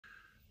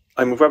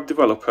I'm a web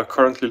developer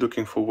currently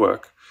looking for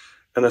work,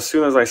 and as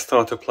soon as I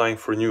start applying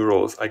for new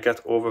roles, I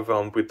get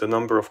overwhelmed with the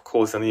number of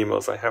calls and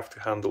emails I have to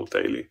handle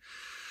daily.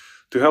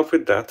 To help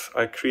with that,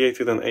 I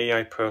created an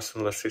AI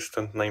personal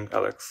assistant named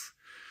Alex.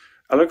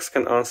 Alex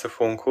can answer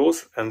phone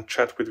calls and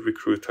chat with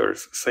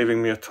recruiters,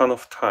 saving me a ton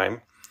of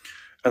time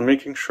and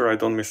making sure I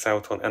don't miss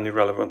out on any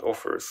relevant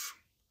offers.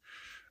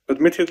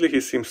 Admittedly,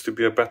 he seems to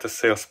be a better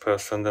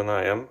salesperson than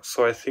I am,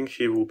 so I think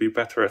he will be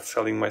better at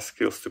selling my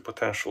skills to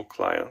potential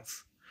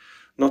clients.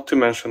 Not to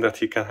mention that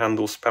he can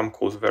handle spam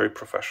calls very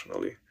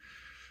professionally.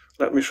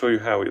 Let me show you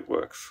how it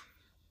works.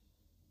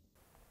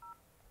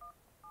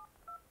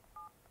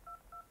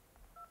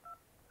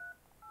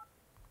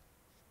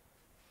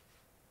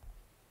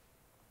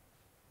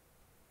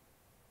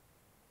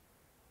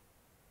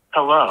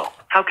 Hello,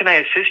 how can I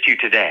assist you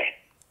today?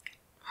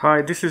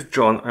 Hi, this is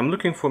John. I'm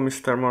looking for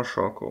Mr.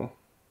 Marshall.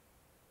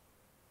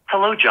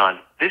 Hello, John.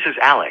 This is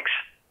Alex.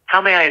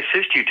 How may I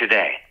assist you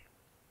today?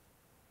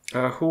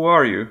 Who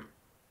are you?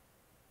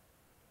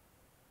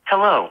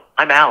 Hello,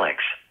 I'm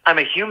Alex. I'm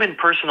a human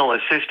personal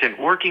assistant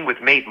working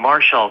with mate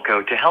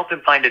Marshalco to help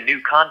him find a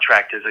new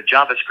contract as a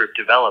JavaScript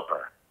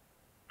developer.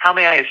 How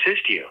may I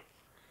assist you?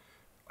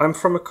 I'm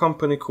from a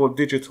company called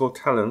Digital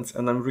Talents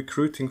and I'm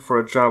recruiting for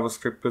a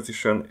JavaScript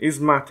position.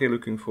 Is Mate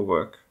looking for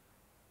work?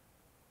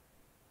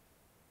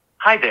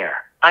 Hi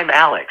there, I'm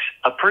Alex,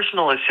 a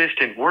personal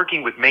assistant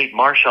working with mate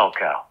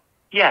Marshalco.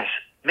 Yes,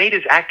 mate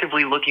is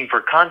actively looking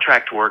for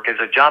contract work as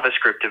a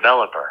JavaScript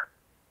developer.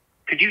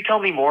 Could you tell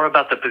me more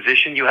about the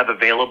position you have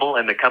available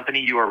and the company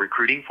you are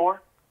recruiting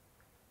for?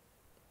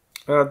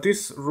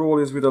 This role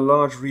is with a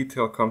large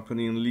retail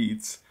company in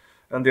Leeds,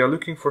 and they are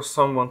looking for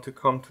someone to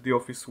come to the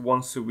office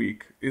once a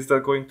week. Is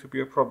that going to be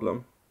a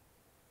problem?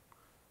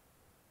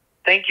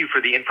 Thank you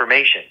for the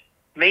information.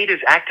 Mate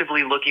is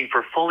actively looking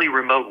for fully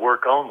remote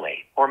work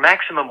only, or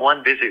maximum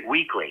one visit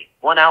weekly,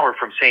 1 hour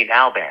from St.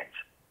 Albans.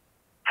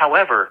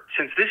 However,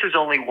 since this is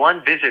only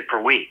one visit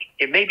per week,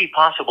 it may be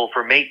possible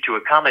for Mate to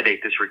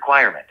accommodate this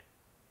requirement.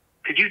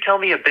 Could you tell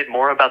me a bit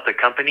more about the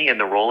company and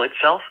the role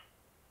itself?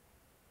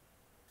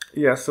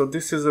 Yeah, so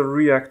this is a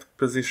React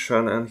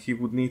position and he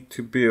would need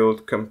to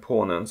build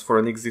components for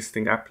an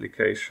existing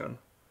application.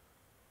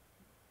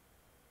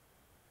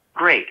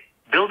 Great.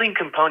 Building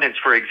components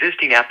for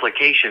existing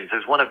applications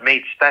is one of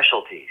Mate's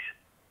specialties.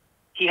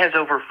 He has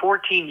over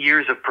 14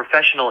 years of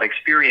professional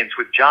experience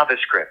with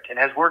JavaScript and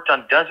has worked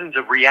on dozens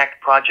of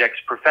React projects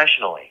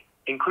professionally,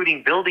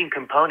 including building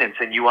components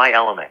and UI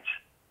elements.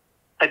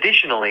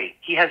 Additionally,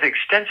 he has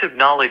extensive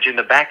knowledge in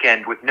the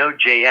backend with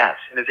Node.js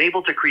and is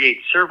able to create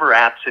server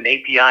apps and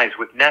APIs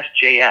with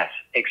Nest.js,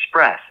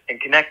 Express,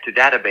 and connect to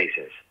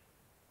databases.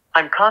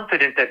 I'm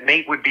confident that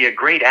Mate would be a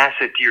great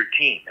asset to your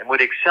team and would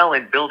excel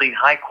in building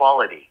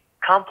high-quality,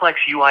 complex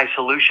UI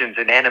solutions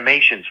and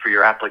animations for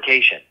your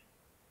application.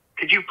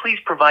 Could you please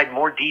provide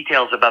more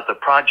details about the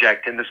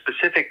project and the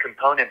specific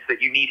components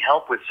that you need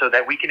help with so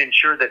that we can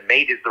ensure that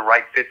Mate is the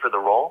right fit for the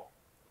role?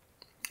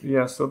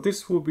 Yeah, so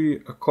this will be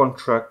a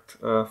contract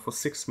for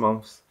 6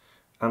 months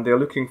and they're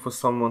looking for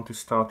someone to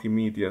start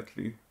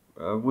immediately.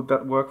 Would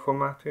that work for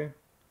Mate?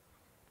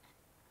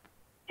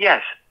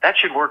 Yes, that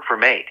should work for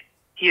Mate.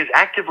 He is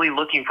actively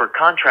looking for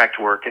contract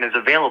work and is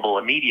available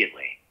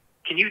immediately.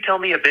 Can you tell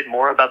me a bit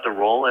more about the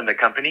role and the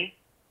company?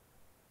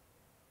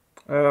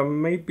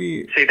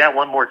 Maybe... Say that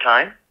one more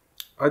time.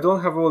 I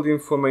don't have all the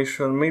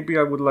information. Maybe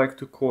I would like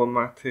to call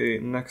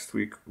Mate next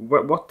week.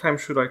 What time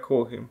should I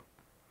call him?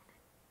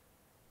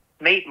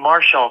 Mate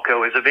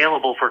Marshalco is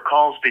available for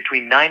calls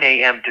between 9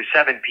 a.m. to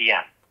 7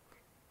 p.m.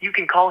 You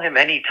can call him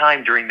any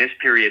time during this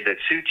period that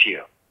suits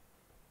you.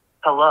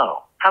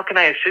 Hello, how can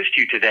I assist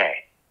you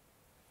today?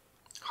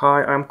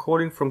 Hi, I'm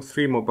calling from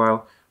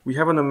 3Mobile. We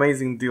have an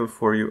amazing deal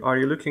for you. Are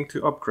you looking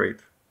to upgrade?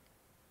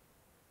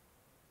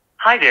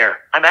 Hi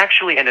there, I'm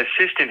actually an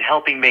assistant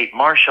helping Mate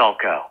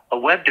Marshalco, a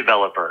web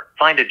developer,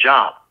 find a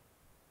job.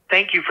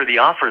 Thank you for the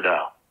offer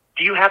though.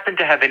 Do you happen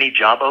to have any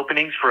job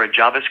openings for a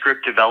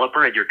JavaScript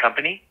developer at your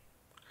company?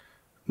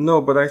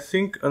 No, but I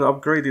think an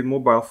upgraded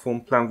mobile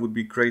phone plan would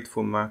be great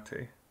for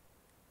Mate.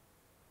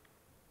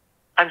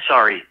 I'm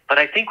sorry, but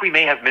I think we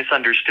may have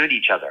misunderstood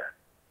each other.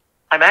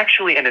 I'm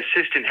actually an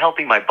assistant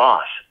helping my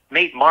boss,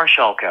 Mate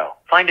Marshalco,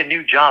 find a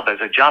new job as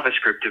a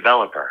JavaScript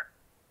developer.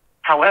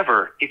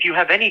 However, if you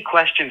have any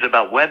questions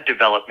about web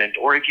development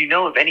or if you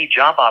know of any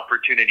job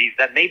opportunities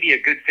that may be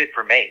a good fit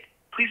for Mate,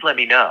 please let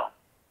me know.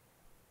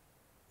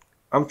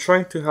 I'm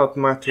trying to help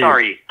Mate.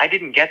 Sorry, I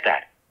didn't get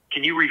that.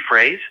 Can you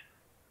rephrase?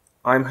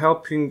 I'm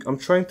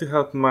trying to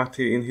help Mate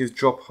in his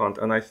job hunt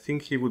and I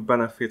think he would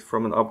benefit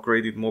from an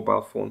upgraded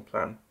mobile phone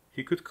plan.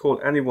 He could call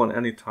anyone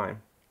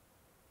anytime.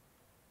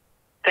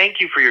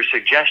 Thank you for your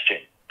suggestion,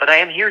 but I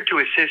am here to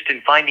assist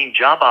in finding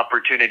job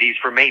opportunities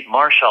for Mate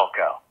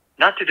Marshalco,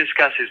 not to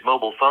discuss his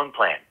mobile phone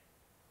plan.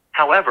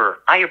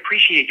 However, I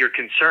appreciate your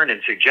concern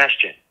and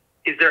suggestion.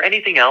 Is there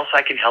anything else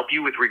I can help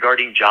you with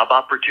regarding job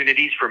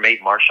opportunities for Mate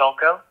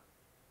Marshalco?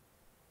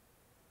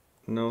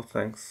 No,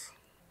 thanks.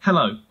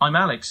 Hello, I'm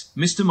Alex,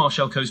 Mr.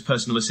 Marshalco's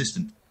personal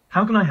assistant.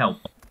 How can I help?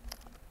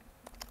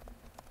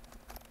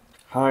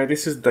 Hi,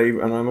 this is Dave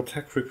and I'm a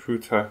tech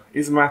recruiter.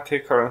 Is Matty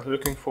currently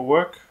looking for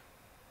work?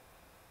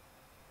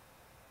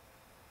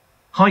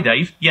 Hi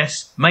Dave,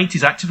 yes, Mate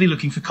is actively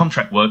looking for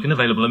contract work and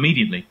available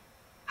immediately.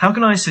 How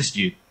can I assist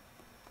you?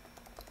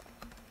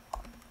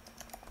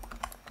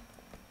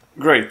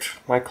 Great.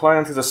 My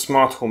client is a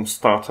smart home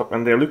startup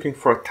and they're looking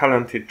for a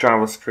talented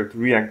JavaScript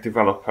React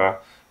developer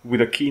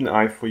with a keen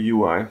eye for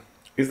UI.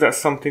 Is that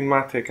something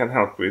Matty can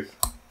help with?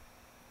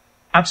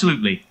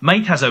 Absolutely.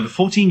 Mate has over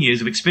 14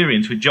 years of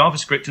experience with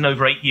JavaScript and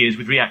over 8 years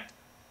with React.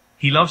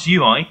 He loves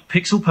UI,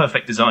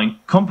 pixel-perfect design,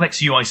 complex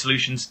UI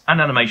solutions,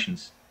 and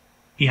animations.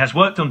 He has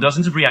worked on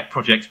dozens of React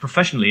projects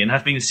professionally and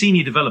has been a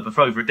senior developer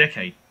for over a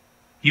decade.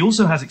 He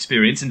also has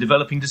experience in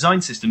developing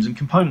design systems and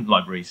component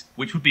libraries,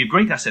 which would be a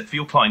great asset for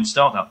your client's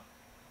startup.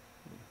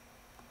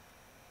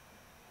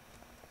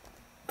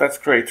 That's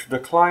great. The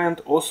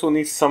client also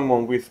needs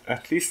someone with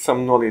at least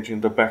some knowledge in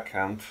the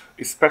backend,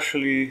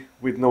 especially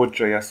with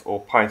Node.js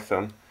or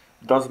Python.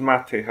 Does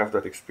Matty have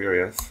that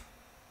experience?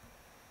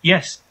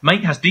 Yes,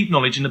 Mate has deep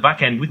knowledge in the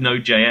back-end with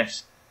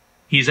Node.js.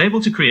 He is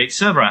able to create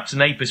server apps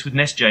and APIs with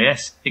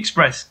Nest.js,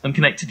 Express, and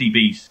connect to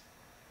DBs.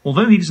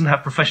 Although he doesn't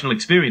have professional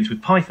experience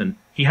with Python,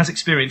 he has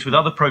experience with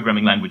other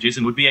programming languages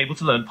and would be able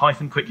to learn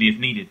Python quickly if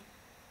needed.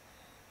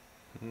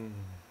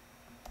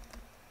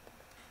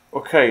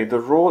 Okay, the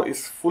role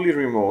is fully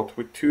remote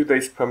with 2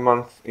 days per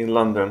month in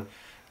London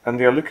and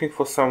they are looking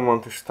for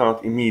someone to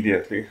start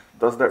immediately.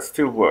 Does that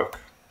still work?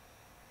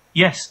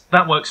 Yes,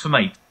 that works for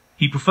Mate.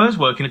 He prefers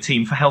work in a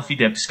team for healthy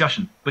dev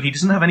discussion, but he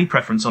doesn't have any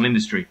preference on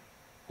industry.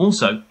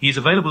 Also, he is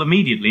available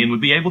immediately and would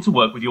be able to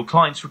work with your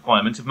client's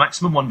requirement of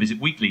maximum 1 visit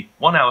weekly,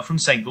 1 hour from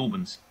St.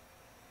 Albans.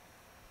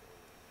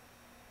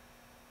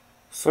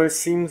 So it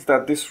seems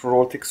that this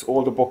role ticks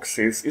all the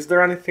boxes. Is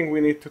there anything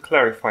we need to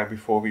clarify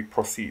before we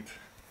proceed?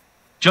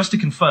 Just to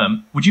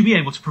confirm, would you be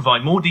able to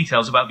provide more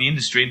details about the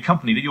industry and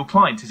company that your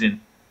client is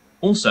in?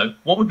 Also,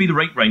 what would be the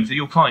rate range that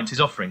your client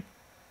is offering?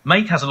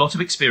 Mate has a lot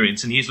of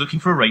experience and he is looking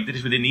for a rate that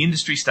is within the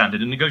industry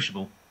standard and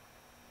negotiable.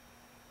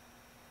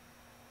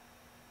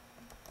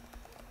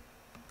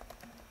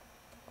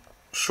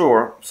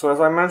 Sure. So as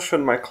I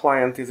mentioned, my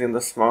client is in the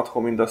smart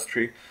home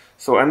industry,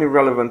 so any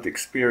relevant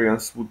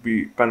experience would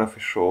be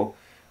beneficial.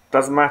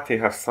 Does Matty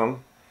have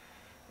some?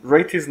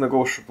 Rate is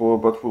negotiable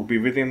but will be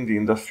within the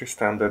industry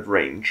standard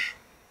range.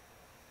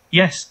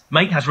 Yes,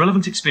 Mate has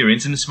relevant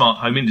experience in the smart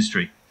home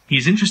industry. He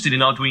is interested in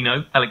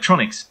Arduino,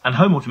 electronics, and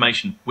home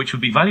automation, which would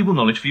be valuable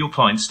knowledge for your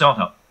client's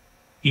startup.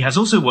 He has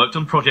also worked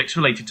on projects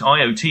related to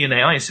IoT and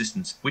AI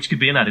assistance, which could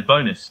be an added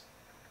bonus.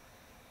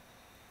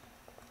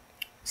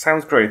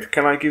 Sounds great.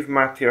 Can I give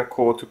Matty a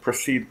call to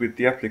proceed with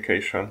the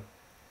application?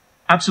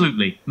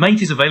 Absolutely.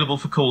 Mate is available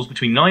for calls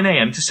between 9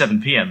 AM to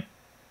 7 PM.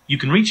 You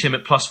can reach him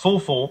at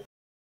 +44.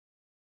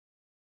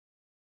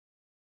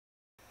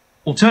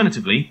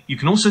 Alternatively, you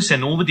can also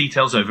send all the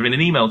details over in an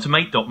email to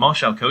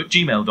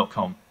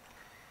mate.marshalco@gmail.com.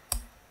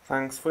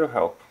 Thanks for your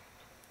help.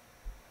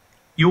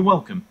 You're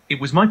welcome. It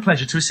was my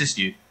pleasure to assist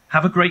you.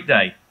 Have a great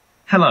day.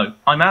 Hello,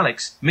 I'm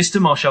Alex, Mr.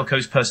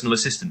 Marshalco's personal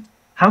assistant.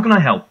 How can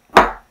I help?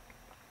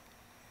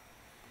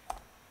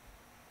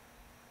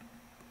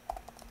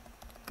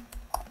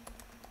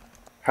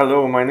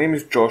 Hello, my name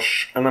is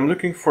Josh and I'm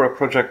looking for a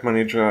project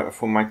manager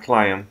for my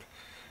client.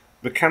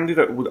 The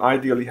candidate would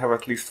ideally have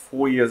at least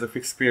 4 years of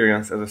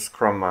experience as a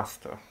Scrum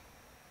Master.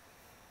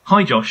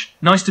 Hi Josh,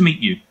 nice to meet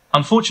you.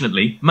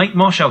 Unfortunately, Mate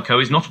Marshalco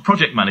is not a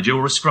project manager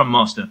or a Scrum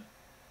Master.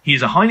 He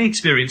is a highly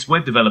experienced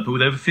web developer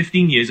with over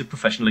 15 years of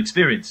professional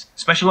experience,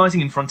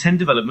 specializing in front-end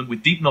development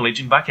with deep knowledge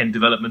in back-end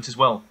development as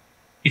well.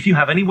 If you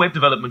have any web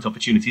development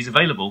opportunities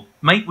available,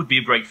 Mate would be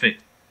a great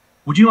fit.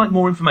 Would you like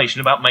more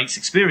information about Mate's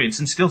experience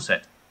and skill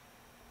set?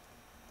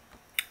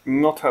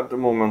 Not at the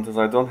moment, as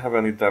I don't have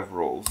any dev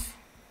roles.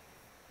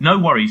 No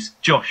worries,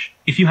 Josh.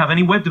 If you have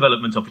any web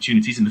development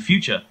opportunities in the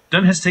future,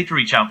 don't hesitate to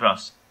reach out to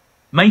us.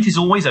 Mate is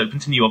always open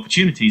to new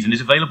opportunities and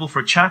is available for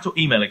a chat or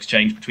email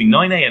exchange between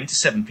 9 AM to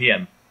 7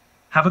 PM.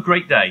 Have a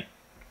great day.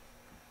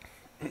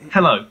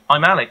 Hello,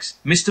 I'm Alex,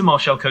 Mr.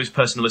 Marshalco's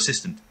personal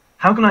assistant.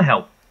 How can I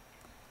help?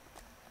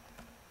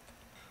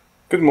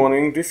 Good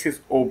morning, this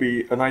is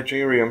Obi, a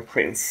Nigerian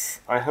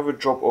prince. I have a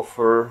job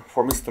offer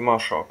for Mr.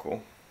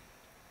 Marshalco.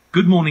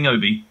 Good morning,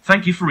 Obi.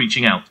 Thank you for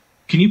reaching out.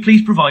 Can you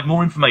please provide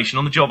more information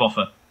on the job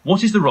offer?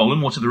 What is the role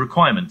and what are the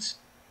requirements?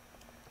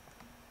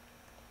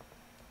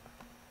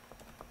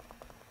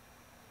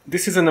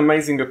 This is an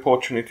amazing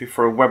opportunity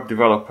for a web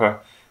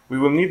developer. We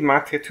will need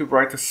Matty to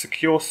write a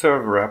secure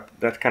server app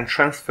that can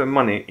transfer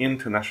money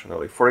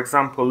internationally. For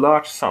example,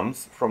 large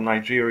sums from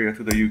Nigeria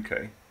to the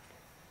UK.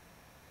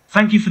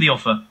 Thank you for the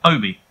offer,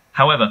 Obi.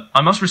 However,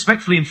 I must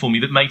respectfully inform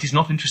you that Mate is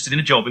not interested in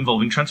a job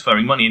involving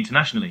transferring money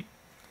internationally.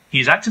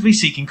 He is actively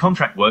seeking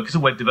contract work as a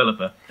web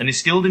developer and is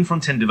skilled in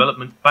front-end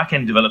development,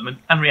 back-end development,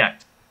 and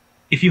React.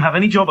 If you have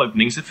any job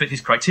openings that fit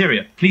his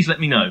criteria, please let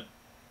me know.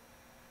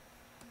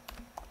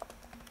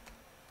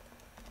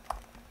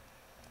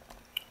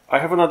 I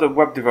have another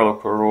web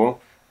developer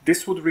role.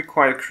 This would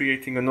require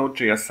creating a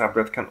Node.js app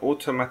that can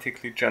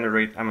automatically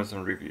generate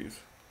Amazon reviews.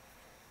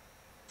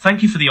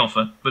 Thank you for the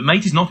offer, but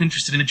mate is not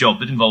interested in a job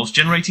that involves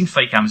generating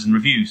fake Amazon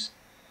reviews.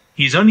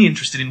 He is only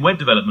interested in web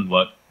development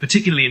work,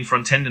 particularly in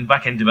front-end and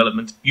back-end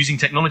development, using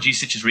technologies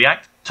such as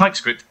React,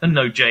 TypeScript, and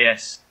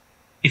Node.js.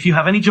 If you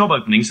have any job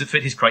openings that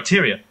fit his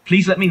criteria,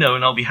 please let me know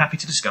and I'll be happy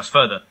to discuss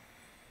further.